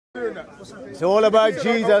It's all about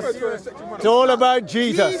Jesus. It's all about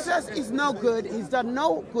Jesus. Jesus is no good. He's done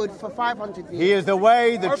no good for 500 years. He is the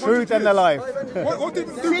way, the truth, and the life. What did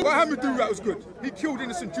Muhammad do that was good? He killed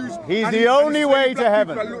innocent Jews. He's the only way to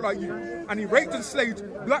heaven. That look like you. And he raped and enslaved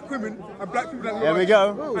black women and black people that look There we like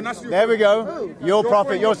go. you. And that's There we go. Your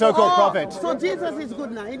prophet, your so-called prophet. So Jesus is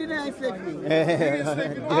good now. He didn't enslave me.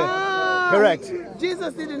 Correct.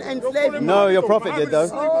 Jesus didn't enslave me. No, your prophet did though.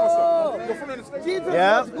 Jesus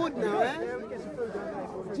Yeah. was good now, eh?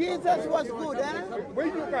 Jesus was good, eh? Where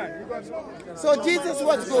you going? So Jesus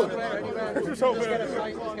was good.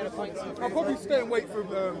 I'll probably stay and wait for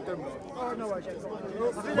them.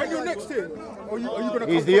 When you're next here, are you going to come?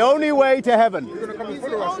 He's the only way to heaven. You're going to come and He's the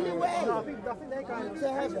follow us? only way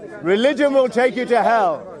to heaven. Religion will take you to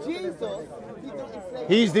hell. Jesus, he didn't enslave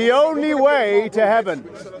me. He's the only way to heaven.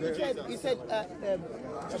 He said,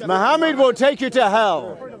 Muhammad will take you to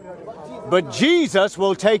hell, but Jesus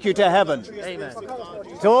will take you to heaven. Amen.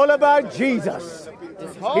 It's all about Jesus.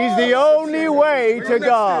 He's the only way to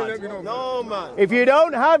God. No, man. If you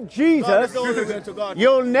don't have Jesus,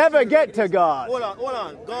 you'll never get to God. Hold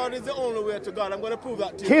on. God is the only way to God. I'm going to prove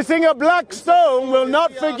that to you. Kissing a black stone will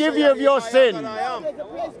not forgive you of your sin.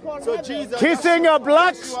 So Jesus, Kissing a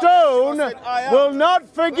black stone will not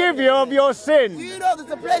forgive you of your Do sin. you know there's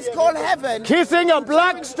a place called heaven? Kissing a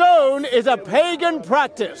black stone is a pagan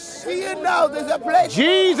practice. Do you know there's a place?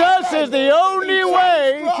 Jesus is the only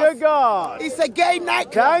way to God. It's a gay nightclub.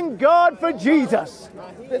 Thank God for Jesus.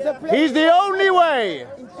 There's a place He's the only way.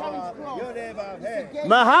 in Charing Cross.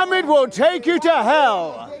 Muhammad will take you to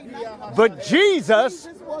hell, but Jesus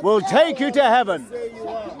will take you to heaven.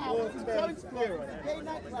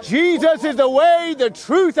 Jesus is the way, the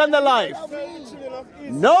truth, and the life.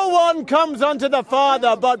 No one comes unto the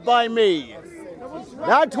Father but by me.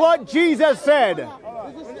 That's what Jesus said.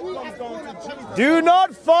 Do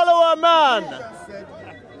not follow a man.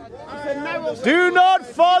 Do not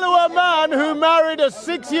follow a man who married a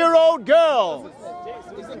 6-year-old girl.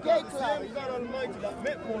 It's a gay club.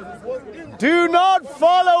 Do not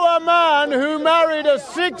follow a man who married a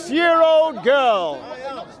 6-year-old girl.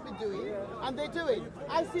 And they do it.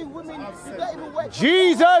 I see women who don't even work.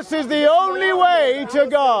 Jesus is the only way to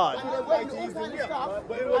God. And they wear all kind of stuff.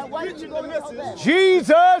 And why don't you go and help them?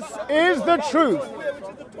 Jesus is the truth.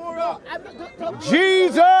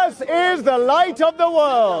 Jesus is the light of the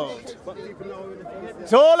world.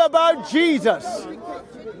 It's all about Jesus.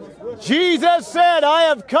 Jesus said, I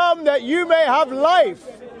have come that you may have life,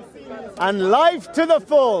 and life to the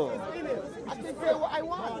full. I can say what I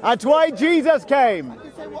want. That's why Jesus came. I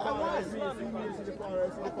can say what I want.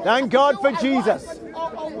 Thank God for Jesus.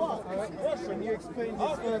 Or what? When you explain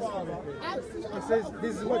this verse, it says,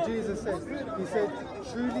 this is what Jesus says. He said,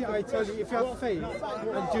 truly I tell you, if you have faith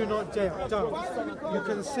and do not doubt, you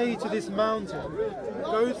can say to this mountain,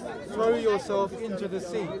 go throw yourself into the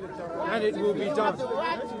sea, and it will be done.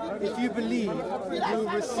 If you believe, you will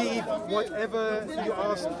receive whatever you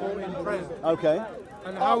ask for in prayer. Okay.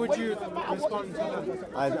 And how would you respond to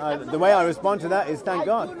that? The way I respond to that is thank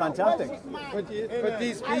God. Fantastic. But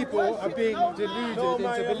these people are being deluded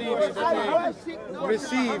into believing that they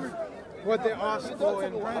receive what they ask for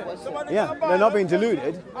in prayer. Yeah, they're not being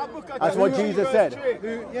deluded. That's what Jesus said.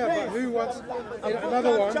 But who wants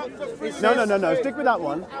another one? No. Stick with that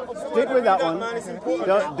one. Stick with that one.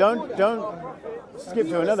 Don't skip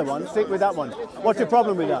to another one. Stick with that one. What's the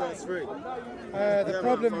problem with that? The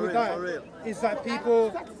problem with that is that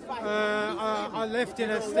people are left in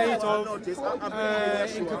a state of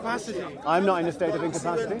incapacity. I'm not in a state of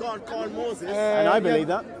incapacity, God called Moses and I believe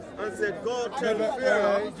that. and said, God tell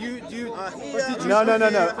Pharaoh, No.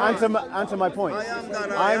 Answer my point.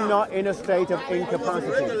 I'm not in a state of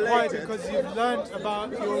incapacity. Why? Because you've learnt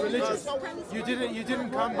about your religion. You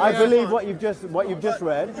didn't come here. I believe what you've just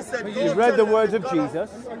read. You've read the words of Jesus.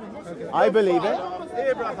 I believe it,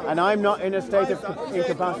 and I'm not in a state of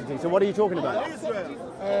incapacity. So what are you talking about?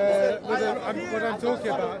 What I'm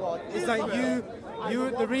talking about is that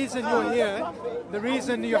the reason you're here, the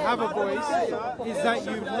reason you have a voice, is that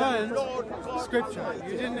you learned Scripture.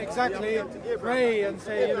 You didn't exactly pray and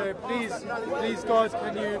say, please God,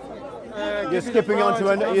 can you? You're skipping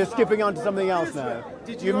onto something else now.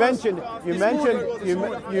 You mentioned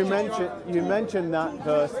that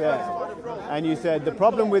verse there, and you said the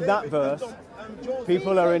problem with that verse,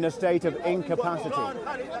 people are in a state of incapacity.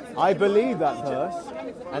 I believe that verse,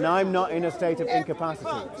 and I'm not in a state of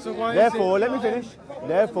incapacity. Therefore, let me finish.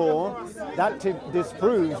 Therefore, that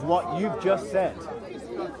disproves what you've just said.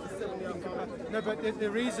 No, but the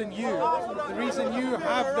reason you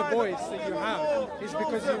have the voice that you have is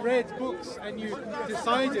because you read books and you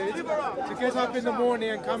decided to get up in the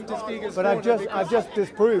morning and come to Speaker's But Corner. I've just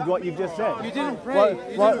disproved what you've just said. You didn't pray.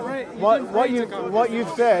 What you've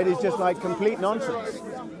said is just like complete nonsense.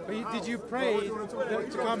 But did you pray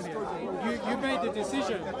to come here? You made the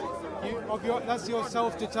decision. That's your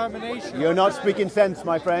self-determination. You're not speaking sense,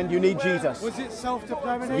 my friend. You need Jesus. Was it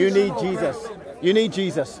self-determination? You need or Jesus. prayer? You need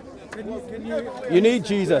Jesus. Can you You need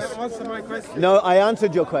Jesus. answer my question? No, I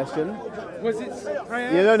answered your question. Was it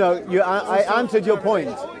prayer? No. I answered your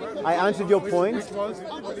point. I answered your point. Which was?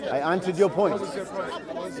 I answered your point.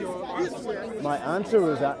 What was your answer? My answer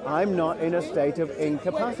was that I'm not in a state of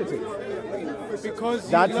incapacity. Because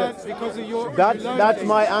you That's learned, it. because of your. That's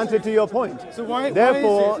my answer to your point. So why?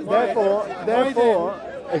 Therefore, Therefore,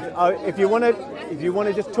 if you want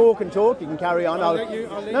to just talk and talk, you can carry on. I'll let you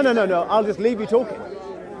No. I'll just leave you talking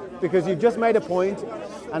because you've just made a point,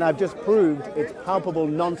 and I've just proved it's palpable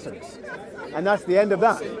nonsense, and that's the end of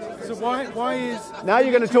that. So why is? Now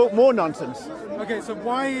you're going to talk more nonsense. Okay, so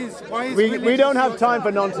why is? We don't have time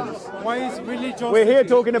for nonsense. Why is religiosity? We're here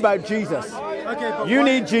talking about Jesus. Okay, but You why-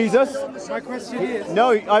 need Jesus. My question is.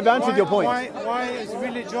 No, I've answered your point. Why is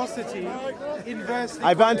religiosity inversely?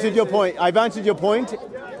 I've answered your correlated? point. I've answered your point,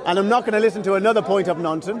 and I'm not going to listen to another point of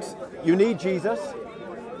nonsense. You need Jesus.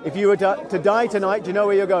 If you were to die tonight, do you know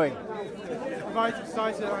where you're going? If I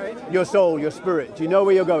decide tonight, Your soul, your spirit. Do you know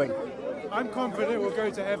where you're going? I'm confident we'll go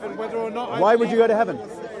to heaven, whether or not. Why would you go to heaven?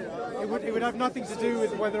 It would have nothing to do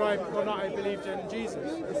with whether or not I believed in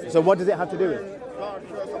Jesus. So what does it have to do with?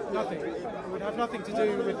 Nothing. It would have nothing to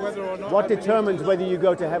do with whether or not. What I believed determines whether you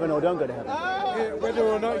go to heaven or don't go to heaven? whether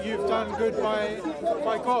or not you've done good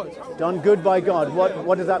by God. Done good by God.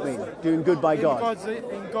 What does that mean? Doing good by God.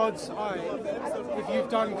 In God's eye, if you've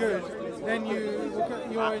done good, then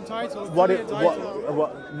you're entitled.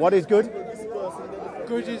 What is good?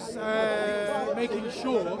 Good is making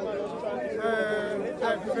sure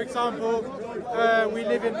that, for example, we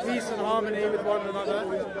live in peace and harmony with one another,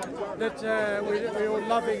 that we're all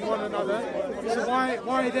loving one another. So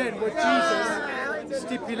why then would Jesus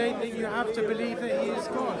stipulate that you have to believe that He is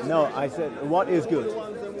God? No, I said, what is good?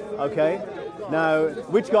 Okay? Now,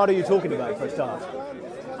 which God are you talking about for a start?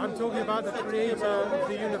 I'm talking about the Creator of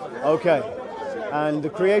the universe. Okay. And the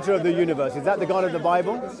Creator of the universe, is that the God of the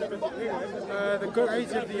Bible? The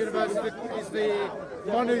Creator of the universe is the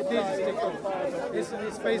monotheistic God.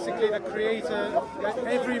 It's basically the Creator, like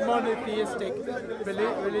every monotheistic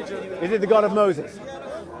religion. Is it the God of Moses?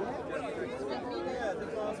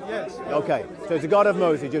 Yes. Okay, so it's the God of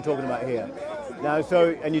Moses you're talking about here. Now,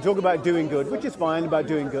 and you talk about doing good, which is fine about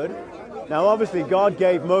doing good. Now, obviously, God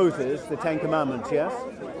gave Moses the Ten Commandments, yes?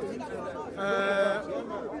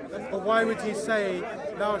 But why would He say,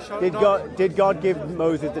 "Thou shalt not"? Did God give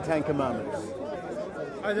Moses the Ten Commandments?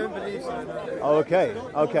 I don't believe so. No. Oh,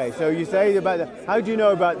 okay. So you say about how do you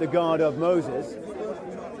know about the God of Moses?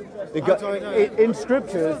 How do I know? In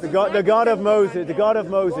scriptures, the God of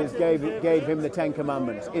Moses gave him the Ten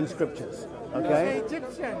Commandments in scriptures. Okay.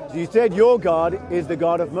 You said your God is the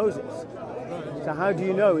God of Moses. So how do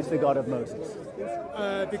you know it's the God of Moses?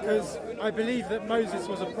 Because I believe that Moses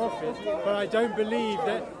was a prophet, but I don't believe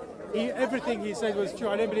that everything he said was true.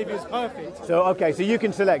 I don't believe he was perfect. So okay, so you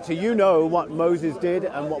can select. So you know what Moses did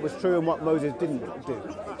and what was true and what Moses didn't do.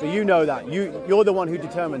 So you know that. You're the one who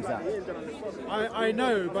determines that. I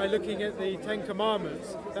know by looking at the Ten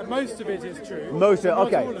Commandments that most of it is true. Most but of not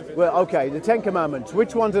okay. all of it. Well, okay. The Ten Commandments.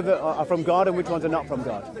 Which ones are from God and which ones are not from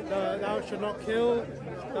God? Thou shalt not kill.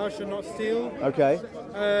 Thou shalt not steal. Okay.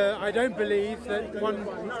 I don't believe that one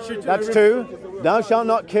should. That's two. Thou shalt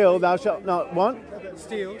not kill. Thou shalt not what?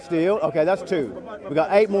 Steal. Steal. Okay, that's two. We've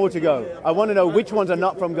got 8 more to go. I want to know which ones are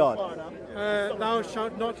not from God. Thou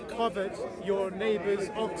shalt not covet your neighbour's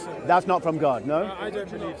oxen. That's not from God, no? I don't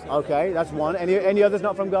believe so. Okay, that's one. Any others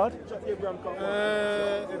not from God?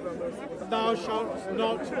 Thou shalt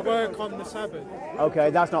not work on the Sabbath. Okay,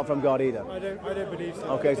 that's not from God either. I don't believe so.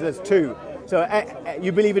 Okay, so there's 2. So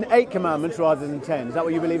you believe in 8 commandments rather than 10. Is that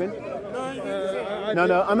what you believe in?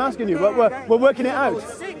 No, I'm asking you. We're working it out.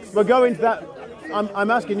 We're going to that.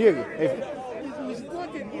 I'm asking you.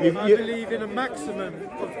 I believe in a maximum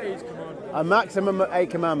of 8 commandments. A maximum of 8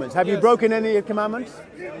 commandments. Have you broken any of the commandments?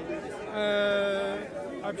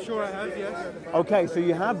 I'm sure I have, yes. Okay, so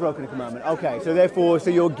you have broken a commandment. Okay, so therefore,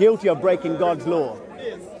 you're guilty of breaking God's law.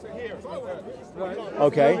 Right.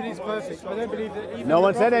 Okay. Nobody's perfect. I don't believe that even No the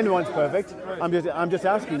one said prophets- anyone's perfect. I'm just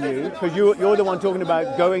asking you because you're the one talking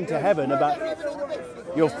about going to heaven. About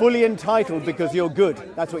you're fully entitled because you're good.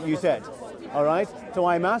 That's what you said. All right. So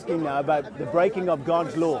I'm asking now about the breaking of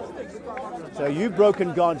God's law. So you've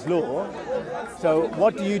broken God's law. So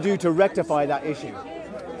what do you do to rectify that issue?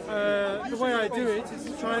 The way I do it is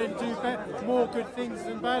to try and do more good things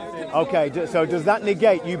than bad things. Okay, so does that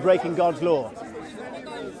negate you breaking God's law?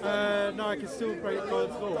 No, I can still break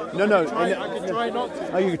God's law. No. I can try not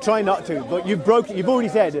to. Oh, you try not to, but you've already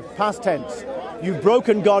said, past tense, you've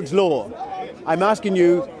broken God's law. I'm asking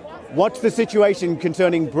you, what's the situation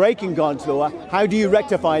concerning breaking God's law? How do you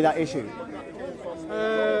rectify that issue?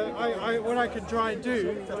 What I can try and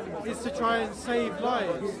do is to try and save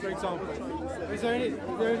lives, for example. Is there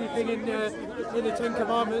anything in the Ten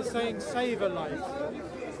Commandments saying save a life?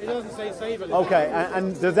 It doesn't say save a life. Okay,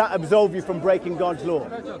 and does that absolve you from breaking God's law?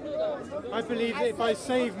 I believe that if I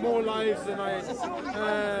save more lives than I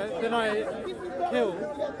kill,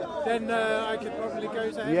 then I could probably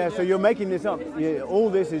go to heaven. Yeah, so you're making this up. All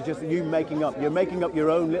this is just you making up. You're making up your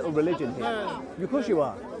own little religion here. No. Of course you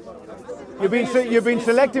are. You've been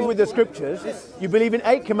selective with the scriptures. You believe in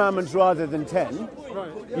 8 commandments rather than 10.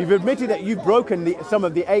 Right. You've admitted that you've broken some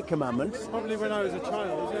of the 8 commandments. Probably when I was a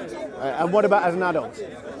child, yeah. And what about as an adult?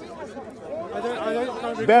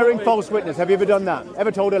 can't Bearing recall false witness. Have you ever done that?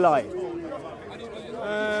 Ever told a lie?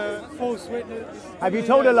 False witness. Have you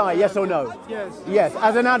told a lie? Yes or no? Yes. Yes.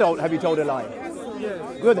 As an adult, have you told a lie?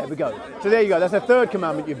 Yes. Good, there we go. So there you go. That's the 3rd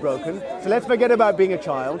commandment you've broken. So let's forget about being a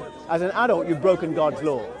child. As an adult, you've broken God's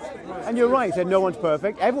law. And you're right, you said no one's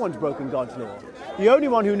perfect. Everyone's broken God's law. The only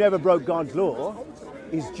one who never broke God's law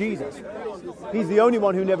is Jesus. He's the only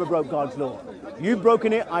one who never broke God's law. You've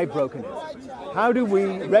broken it, I've broken it. How do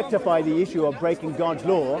we rectify the issue of breaking God's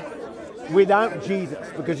law without Jesus?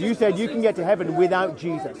 Because you said you can get to heaven without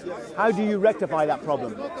Jesus. How do you rectify that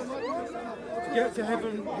problem? To get to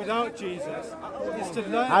heaven without Jesus is to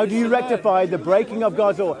learn. How do you rectify the breaking of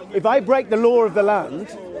God's law? If I break the law of the land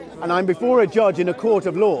and I'm before a judge in a court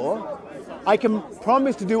of law, I can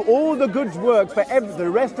promise to do all the good works for the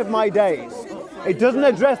rest of my days. It doesn't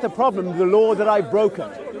address the problem of the law that I've broken.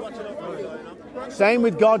 Same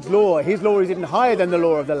with God's law. His law is even higher than the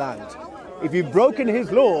law of the land. If you've broken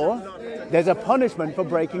his law, there's a punishment for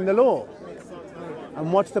breaking the law.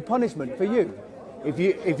 And what's the punishment for you? If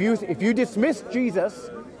you dismiss Jesus,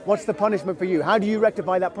 what's the punishment for you? How do you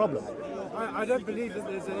rectify that problem? I don't believe that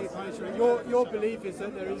there's any punishment. Your belief is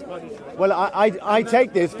that there is punishment. Well, I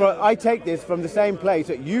take this from the same place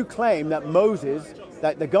that you claim that Moses,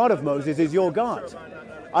 that the God of Moses is your God.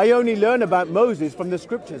 I only learn about Moses from the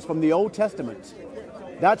scriptures, from the Old Testament.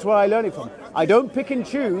 That's where I learn it from. I don't pick and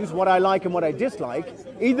choose what I like and what I dislike.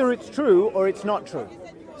 Either it's true or it's not true.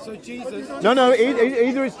 So Jesus... No,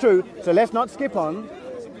 either it's true. So let's not skip on.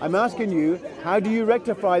 I'm asking you, how do you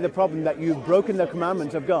rectify the problem that you've broken the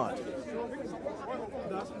commandments of God?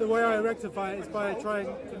 The way I rectify it is by trying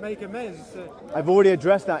to make amends. I've already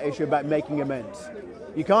addressed that issue about making amends.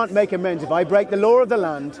 You can't make amends. If I break the law of the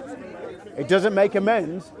land, it doesn't make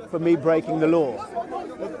amends for me breaking the law.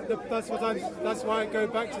 That's why I go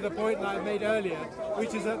back to the point that I made earlier,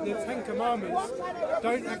 which is that the Ten Commandments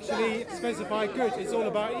don't actually specify good. It's all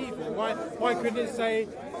about evil. Why couldn't it say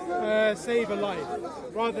save a life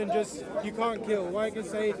rather than just you can't kill? Why can it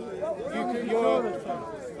say it's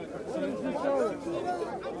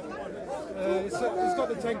got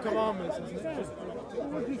the Ten Commandments, isn't it?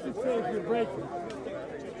 What does it say if you break it?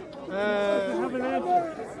 Have an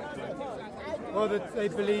answer. Well, they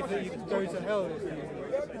believe that you can go to hell if you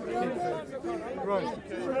right.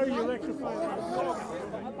 So how do you rectify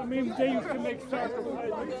that? I mean, they used to make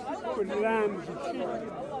sacrifices with lambs and sheep,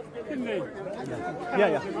 didn't they?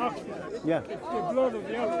 Yeah. And oxen. Yeah. The blood of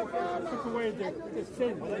the ox took away the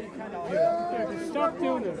sin. They stopped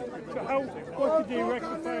doing it. So what did they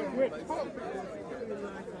rectify it with?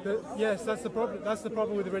 Yes, that's the problem. That's the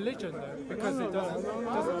problem with religion, though, because it doesn't.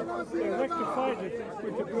 They rectified it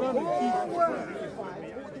with the blood of Jesus Christ.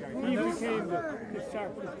 He became the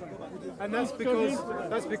sacrifice. And that's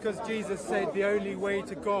because Jesus said the only way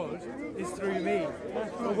to God is through me.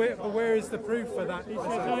 But where is the proof for that? He says,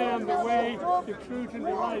 I am the way, the truth, and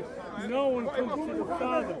the life. No one comes to the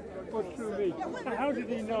Father but through me. And how did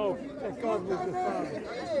he know that God was the Father?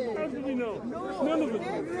 How did he know? None of us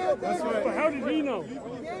knew. That's right. But how did he know?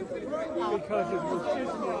 Because it was his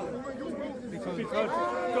Father. Because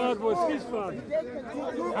God was his Father.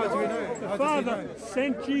 How do we know? The Father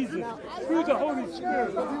sent Jesus through the Holy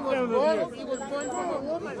Spirit down the earth. He was born from a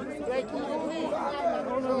woman, like you and me.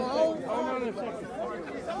 Hold on a second.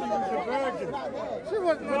 She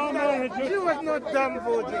was a virgin. She was not dumb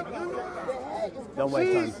virgin. Don't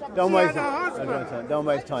waste time. Don't waste time. Don't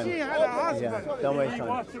waste time. She had a husband. Yeah, don't waste He time.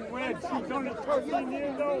 wasn't wed. She was only 13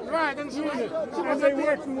 years old. Right, and she And they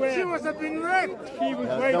weren't wed. she must have been raped. She was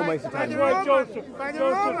Don't raped. waste your time. That's why Joseph By the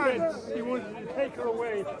said Romans. he wanted to take her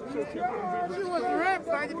away so she wouldn't She be was raped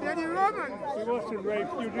by the bloody Romans. He wasn't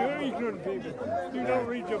raped. You do ignorant people. You don't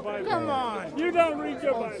read your Bible. Come on. You don't read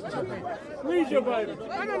your Bible. Read your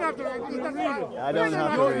Bible. I don't have to read it. That's fine. I don't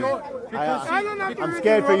have to read. I don't have to I'm read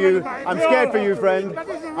scared the for you. Roman Bible. I'm scared for you, friend. That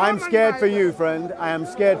is the I'm Roman scared for Bible. you, friend. I am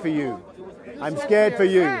scared for you. I'm scared for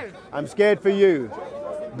you. I'm scared for you.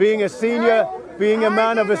 Being a senior, being a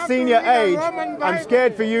man of a senior age, I'm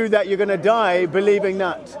scared for you that you're going to die believing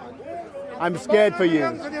that. I'm scared for you.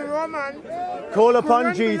 To the Roman, Call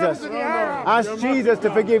upon Jesus. to the Arab. Ask Jesus to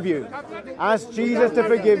forgive you. Ask Jesus to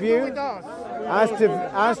forgive you.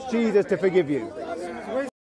 Ask Jesus to forgive you.